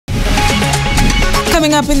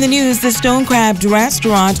Coming up in the news, the Stone Crab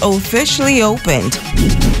restaurant officially opened.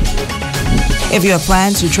 If you have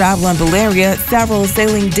plans to travel on Valeria, several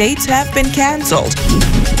sailing dates have been canceled.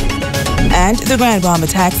 And the Grand Bahama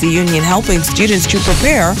Taxi Union helping students to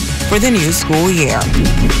prepare for the new school year.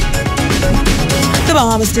 The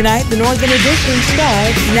Bahamas Tonight, the Northern Edition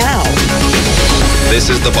starts now. This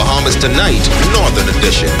is the Bahamas Tonight, Northern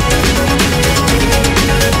Edition.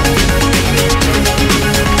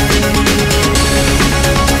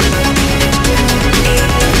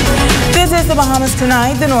 This is the Bahamas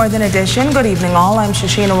Tonight, the Northern Edition. Good evening, all. I'm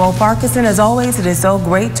Shashina Wolf-Farquharson. As always, it is so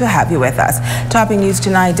great to have you with us. Topping news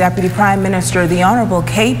tonight, Deputy Prime Minister, the Honorable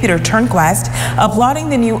K. Peter Turnquest, applauding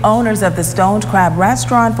the new owners of the Stoned Crab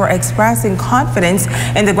restaurant for expressing confidence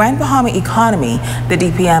in the Grand Bahama economy. The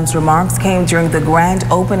DPM's remarks came during the grand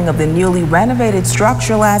opening of the newly renovated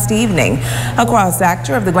structure last evening. A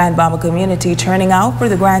cross-sector of the Grand Bahama community turning out for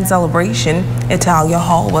the grand celebration. Italia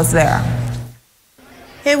Hall was there.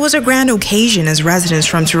 It was a grand occasion as residents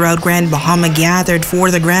from throughout Grand Bahama gathered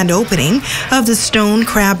for the grand opening of the Stone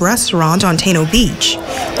Crab restaurant on Taino Beach.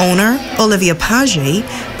 Owner Olivia Page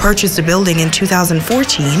purchased the building in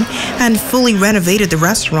 2014 and fully renovated the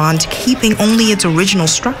restaurant, keeping only its original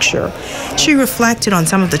structure. She reflected on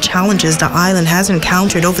some of the challenges the island has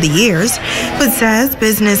encountered over the years, but says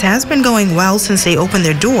business has been going well since they opened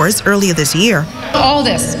their doors earlier this year. All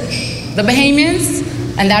this, the Bahamians,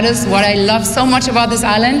 and that is what I love so much about this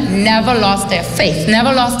island, never lost their faith,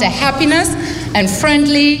 never lost their happiness, and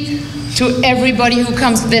friendly to everybody who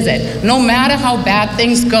comes visit. No matter how bad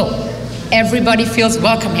things go, everybody feels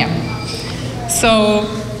welcome here. So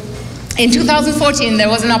in 2014, there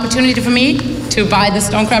was an opportunity for me to buy the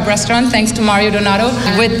Stone Crab restaurant, thanks to Mario Donato,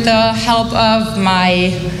 with the help of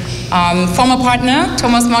my former partner,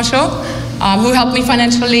 Thomas Marshall, who helped me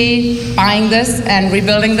financially buying this and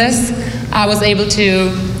rebuilding this. I was able to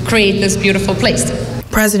create this beautiful place.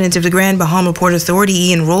 President of the Grand Bahama Port Authority,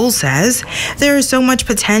 Ian Roll, says there is so much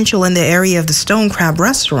potential in the area of the Stone Crab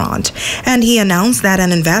restaurant, and he announced that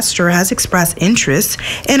an investor has expressed interest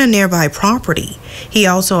in a nearby property. He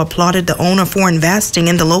also applauded the owner for investing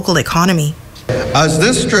in the local economy. As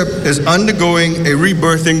this strip is undergoing a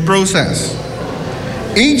rebirthing process,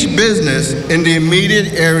 each business in the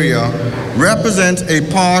immediate area represents a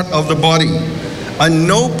part of the body, and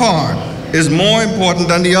no part is more important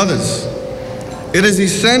than the others. It is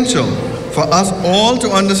essential for us all to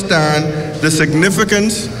understand the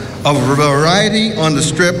significance of variety on the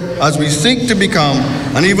strip as we seek to become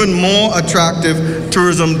an even more attractive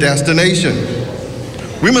tourism destination.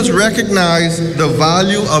 We must recognize the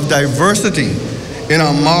value of diversity in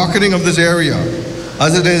our marketing of this area,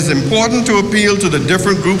 as it is important to appeal to the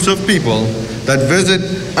different groups of people that visit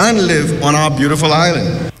and live on our beautiful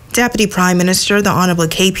island. Deputy Prime Minister, the Honorable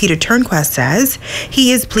K. Peter Turnquest, says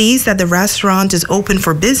he is pleased that the restaurant is open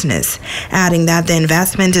for business, adding that the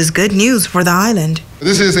investment is good news for the island.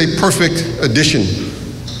 This is a perfect addition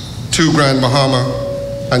to Grand Bahama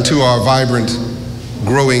and to our vibrant,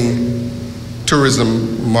 growing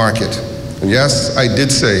tourism market. And yes, I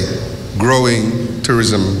did say growing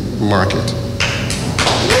tourism market.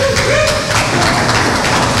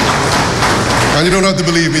 And you don't have to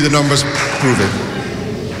believe me, the numbers prove it.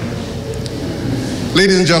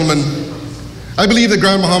 Ladies and gentlemen, I believe that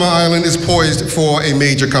Grand Bahama Island is poised for a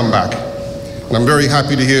major comeback. And I'm very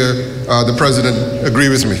happy to hear the President agree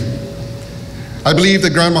with me. I believe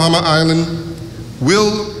that Grand Bahama Island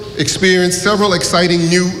will experience several exciting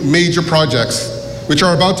new major projects which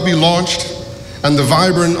are about to be launched, and the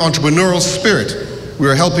vibrant entrepreneurial spirit we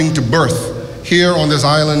are helping to birth here on this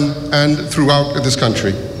island and throughout this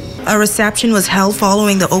country. A reception was held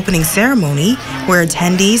following the opening ceremony, where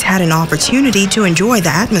attendees had an opportunity to enjoy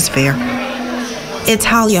the atmosphere.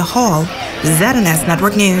 Italia Hall, ZNS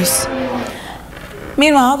Network News.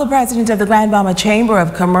 Meanwhile, the president of the Grand Bahama Chamber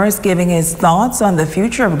of Commerce giving his thoughts on the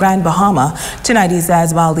future of Grand Bahama. Tonight he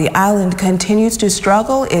says while the island continues to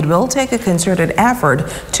struggle, it will take a concerted effort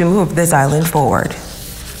to move this island forward.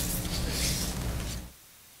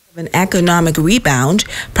 An economic rebound,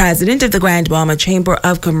 President of the Grand Bahama Chamber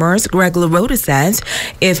of Commerce, Greg LaRota, says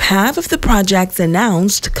if half of the projects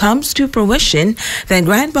announced comes to fruition, then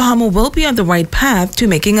Grand Bahama will be on the right path to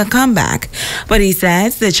making a comeback. But he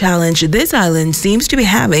says the challenge this island seems to be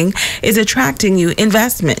having is attracting new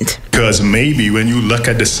investment. Because maybe when you look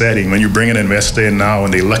at the setting, when you bring an investor in now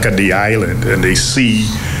and they look at the island and they see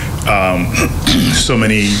so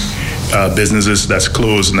many businesses that's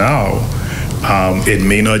closed now, it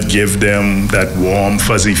may not give them that warm,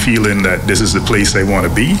 fuzzy feeling that this is the place they want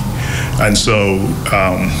to be. And so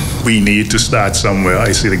we need to start somewhere.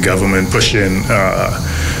 I see the government pushing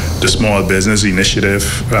the Small Business Initiative,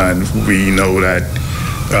 and we know that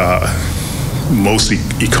most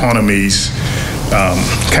economies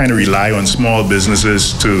kind of rely on small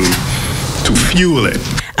businesses to fuel it.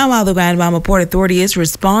 And while the Grand Bahama Port Authority is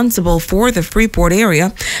responsible for the Freeport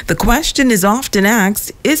area, the question is often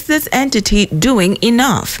asked, is this entity doing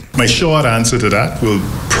enough? My short answer to that will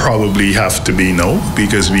probably have to be no,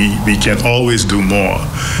 because we can always do more.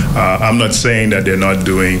 I'm not saying that they're not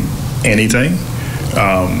doing anything.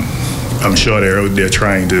 I'm sure they're out there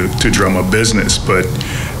trying to drum up business, but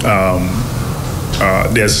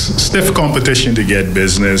there's stiff competition to get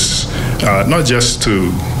business, not just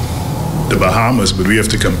to the Bahamas, but we have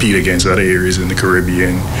to compete against other areas in the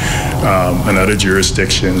Caribbean and other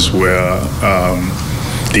jurisdictions where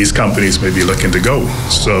these companies may be looking to go.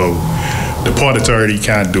 So the Port Authority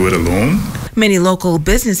can't do it alone. Many local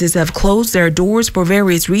businesses have closed their doors for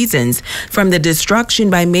various reasons, from the destruction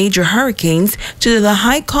by major hurricanes to the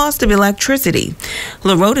high cost of electricity.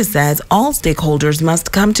 LaRota says all stakeholders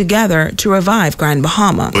must come together to revive Grand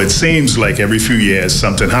Bahama. It seems like every few years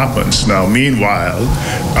something happens. Now, meanwhile,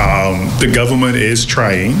 the government is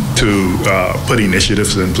trying to put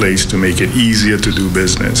initiatives in place to make it easier to do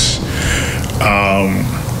business.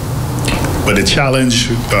 But the challenge,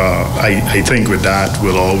 I think, with that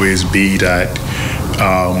will always be that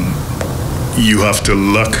you have to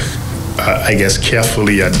look, I guess,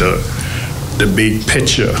 carefully at the big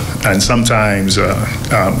picture. And sometimes,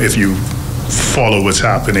 if you follow what's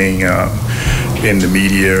happening in the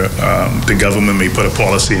media, the government may put a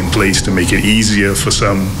policy in place to make it easier for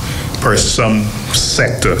some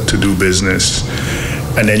sector to do business,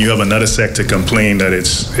 and then you have another sector complain that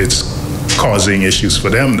it's causing issues for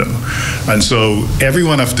them, though. And so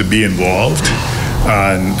everyone has to be involved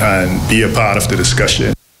and be a part of the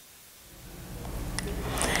discussion.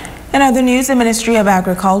 In other news, the Ministry of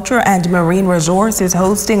Agriculture and Marine Resources is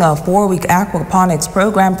hosting a 4-week aquaponics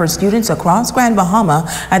program for students across Grand Bahama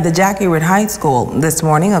at the Jackie Ritt High School. This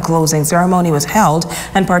morning, a closing ceremony was held,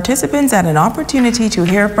 and participants had an opportunity to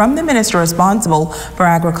hear from the minister responsible for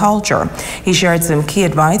agriculture. He shared some key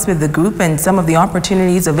advice with the group and some of the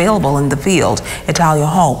opportunities available in the field. Italia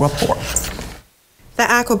Hall reports. The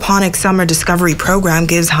Aquaponics Summer Discovery Program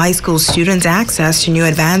gives high school students access to new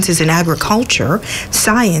advances in agriculture,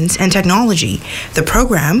 science, and technology. The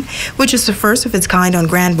program, which is the first of its kind on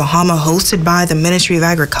Grand Bahama, hosted by the Ministry of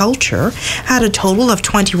Agriculture, had a total of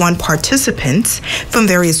 21 participants from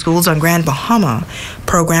various schools on Grand Bahama.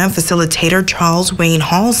 Program facilitator Charles Wayne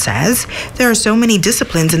Hall says there are so many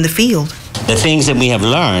disciplines in the field. The things that we have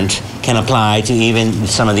learned can apply to even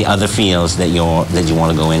some of the other fields that you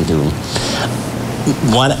want to go into.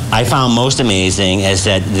 What I found most amazing is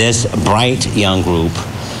that this bright young group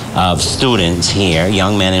of students here,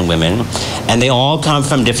 young men and women, and they all come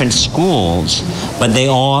from different schools, but they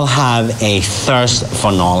all have a thirst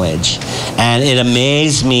for knowledge. And it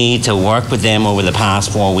amazed me to work with them over the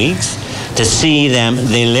past 4 weeks, to see them,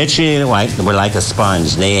 they literally were like a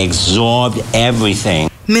sponge. They absorbed everything.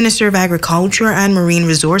 Minister of Agriculture and Marine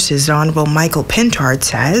Resources, Honorable Michael Pintard,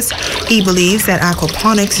 says he believes that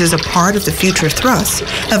aquaponics is a part of the future thrust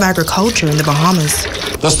of agriculture in the Bahamas.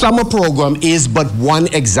 The summer program is but one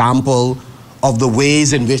example of the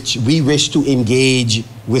ways in which we wish to engage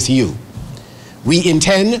with you. We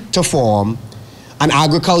intend to form an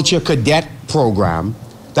agriculture cadet program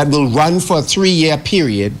that will run for a 3-year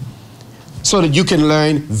period so that you can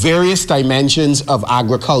learn various dimensions of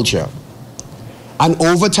agriculture, and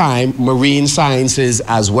over time, marine sciences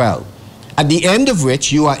as well, at the end of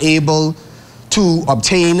which you are able to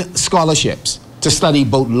obtain scholarships to study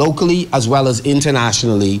both locally as well as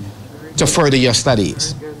internationally to further your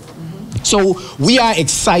studies. So we are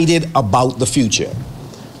excited about the future.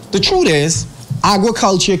 The truth is,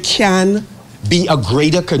 agriculture can be a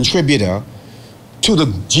greater contributor to the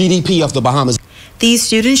GDP of the Bahamas. These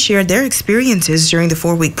students shared their experiences during the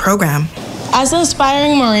 4-week program. As an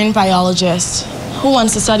aspiring marine biologist who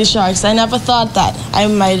wants to study sharks, I never thought that I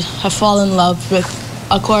might have fallen in love with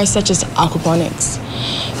a course such as aquaponics.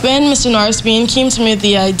 When Mr. Norris Bean came to me with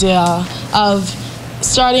the idea of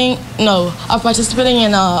participating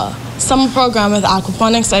in a summer program with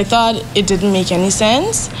aquaponics, I thought it didn't make any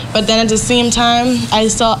sense. But then at the same time, I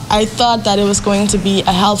thought that it was going to be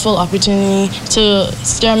a helpful opportunity to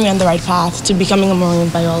steer me on the right path to becoming a marine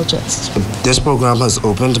biologist. This program has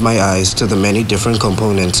opened my eyes to the many different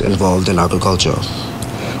components involved in agriculture.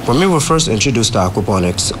 When we were first introduced to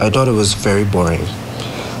aquaponics, I thought it was very boring.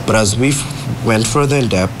 But as we went further in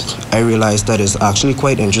depth, I realized that it's actually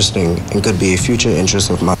quite interesting and could be a future interest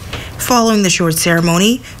of mine. Following the short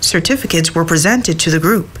ceremony, certificates were presented to the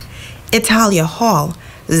group. Italia Hall,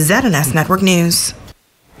 ZNS Network News.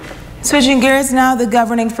 Switching gears now, the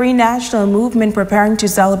governing Free National Movement preparing to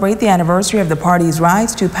celebrate the anniversary of the party's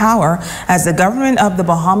rise to power as the government of the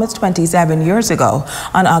Bahamas 27 years ago.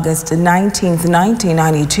 On August 19,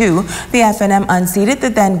 1992, the FNM unseated the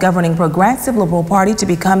then governing Progressive Liberal Party to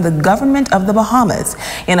become the government of the Bahamas.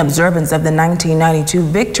 In observance of the 1992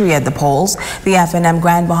 victory at the polls, the FNM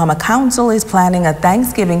Grand Bahama Council is planning a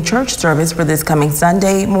Thanksgiving church service for this coming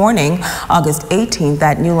Sunday morning, August 18th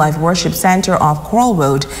at New Life Worship Center off Coral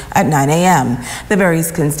Road at 9 a.m. The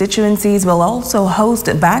various constituencies will also host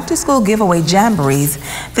back-to-school giveaway jamborees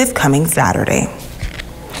this coming Saturday.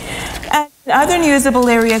 In other news, the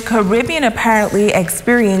Balearic Caribbean apparently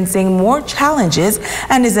experiencing more challenges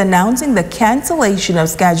and is announcing the cancellation of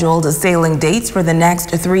scheduled sailing dates for the next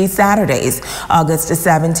 3 Saturdays, August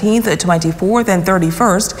 17th, 24th, and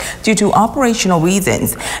 31st, due to operational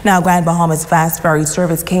reasons. Now, Grand Bahamas Fast Ferry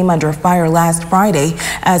service came under fire last Friday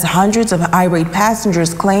as hundreds of irate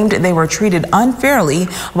passengers claimed they were treated unfairly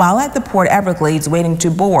while at the Port Everglades waiting to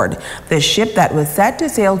board. The ship that was set to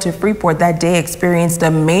sail to Freeport that day experienced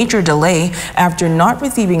a major delay after not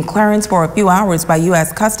receiving clearance for a few hours by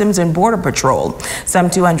U.S. Customs and Border Patrol. Some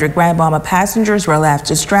 200 Grand Bahama passengers were left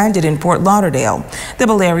stranded in Fort Lauderdale. The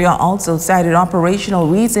Balearia also cited operational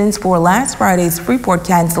reasons for last Friday's Freeport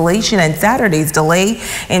cancellation and Saturday's delay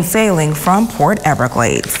in sailing from Port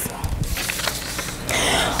Everglades.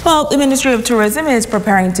 Well, the Ministry of Tourism is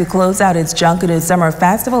preparing to close out its Junkanoo Summer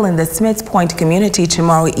Festival in the Smiths Point community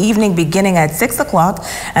tomorrow evening beginning at 6 o'clock,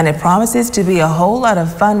 and it promises to be a whole lot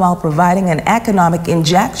of fun while providing an economic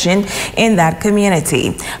injection in that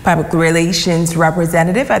community. Public Relations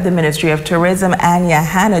Representative at the Ministry of Tourism, Anya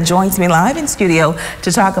Hanna, joins me live in studio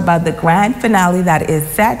to talk about the grand finale that is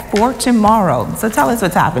set for tomorrow. So tell us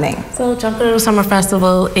what's happening. So Junkanoo Summer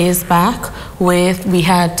Festival is back. We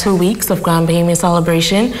had 2 weeks of Grand Bahamian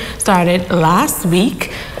celebration. Started last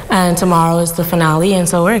week, and tomorrow is the finale, and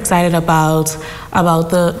so we're excited about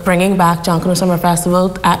the bringing back Junkanoo Summer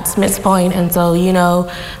Festival at Smiths Point. And so, you know,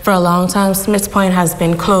 for a long time Smiths Point has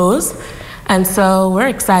been closed, and so we're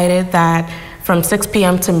excited that from 6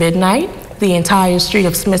 p.m. to midnight the entire street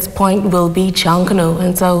of Smiths Point will be Junkanoo,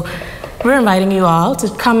 and so we're inviting you all to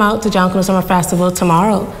come out to Junkanoo Summer Festival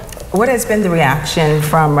tomorrow. What has been the reaction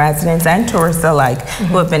from residents and tourists alike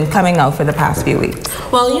who have been coming out for the past few weeks?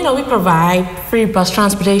 Well, you know, we provide free bus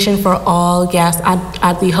transportation for all guests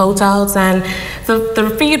at the hotels, and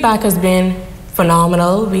the feedback has been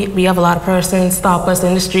phenomenal. We have a lot of persons stop us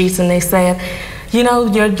in the streets and they say, you know,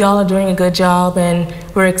 y'all are doing a good job, and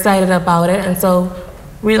we're excited about it, and so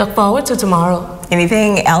we look forward to tomorrow.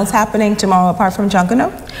 Anything else happening tomorrow apart from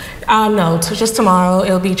Junkanoo? No, just tomorrow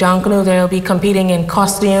it'll be Junkanoo. They'll be competing in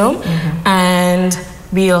costume, and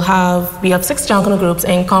we have 6 Junkanoo groups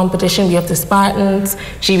in competition. We have the Spartans,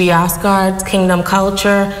 GB Asgards, Kingdom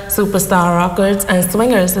Culture, Superstar Rockers, and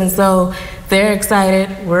Swingers, and so they're excited,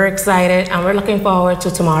 we're excited, and we're looking forward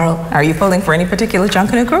to tomorrow. Are you pulling for any particular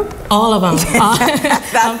Junkanoo group? All of them.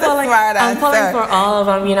 I'm pulling for all of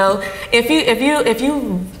them. You know, if you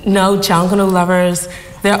know Junkanoo lovers,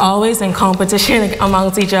 they're always in competition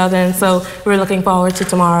amongst each other, and so we're looking forward to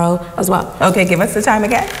tomorrow as well. Okay, give us the time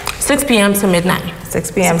again. 6 p.m. to midnight.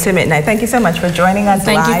 6 p.m. to midnight. Thank you so much for joining us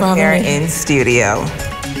live here in studio.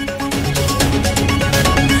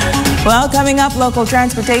 Well, coming up, local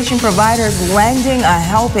transportation providers lending a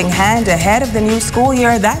helping hand ahead of the new school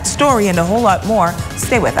year. That story and a whole lot more.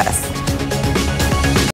 Stay with us.